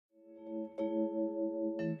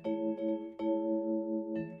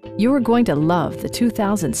You are going to love the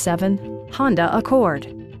 2007 Honda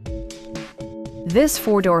Accord. This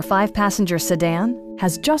four-door, five-passenger sedan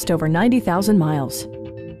has just over 90,000 miles.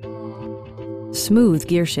 Smooth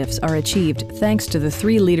gear shifts are achieved thanks to the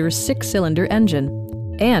 3-liter six-cylinder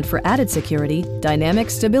engine. And for added security, dynamic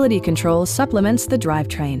stability control supplements the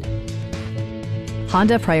drivetrain.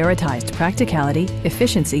 Honda prioritized practicality,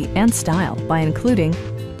 efficiency, and style by including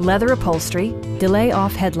leather upholstery,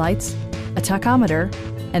 delay-off headlights, a tachometer,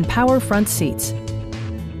 and power front seats.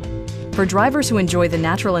 For drivers who enjoy the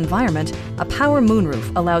natural environment, a power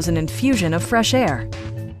moonroof allows an infusion of fresh air.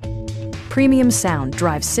 Premium sound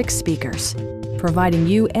drives 6 speakers, providing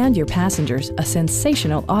you and your passengers a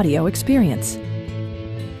sensational audio experience.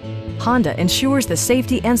 Honda ensures the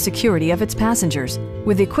safety and security of its passengers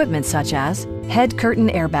with equipment such as head curtain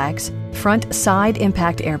airbags, front side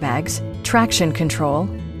impact airbags, traction control,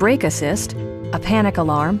 brake assist, a panic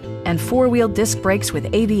alarm, and 4-wheel disc brakes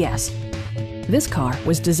with ABS. This car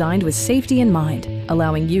was designed with safety in mind,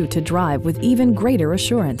 allowing you to drive with even greater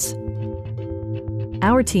assurance.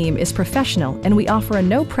 Our team is professional and we offer a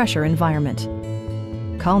no-pressure environment.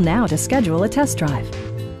 Call now to schedule a test drive.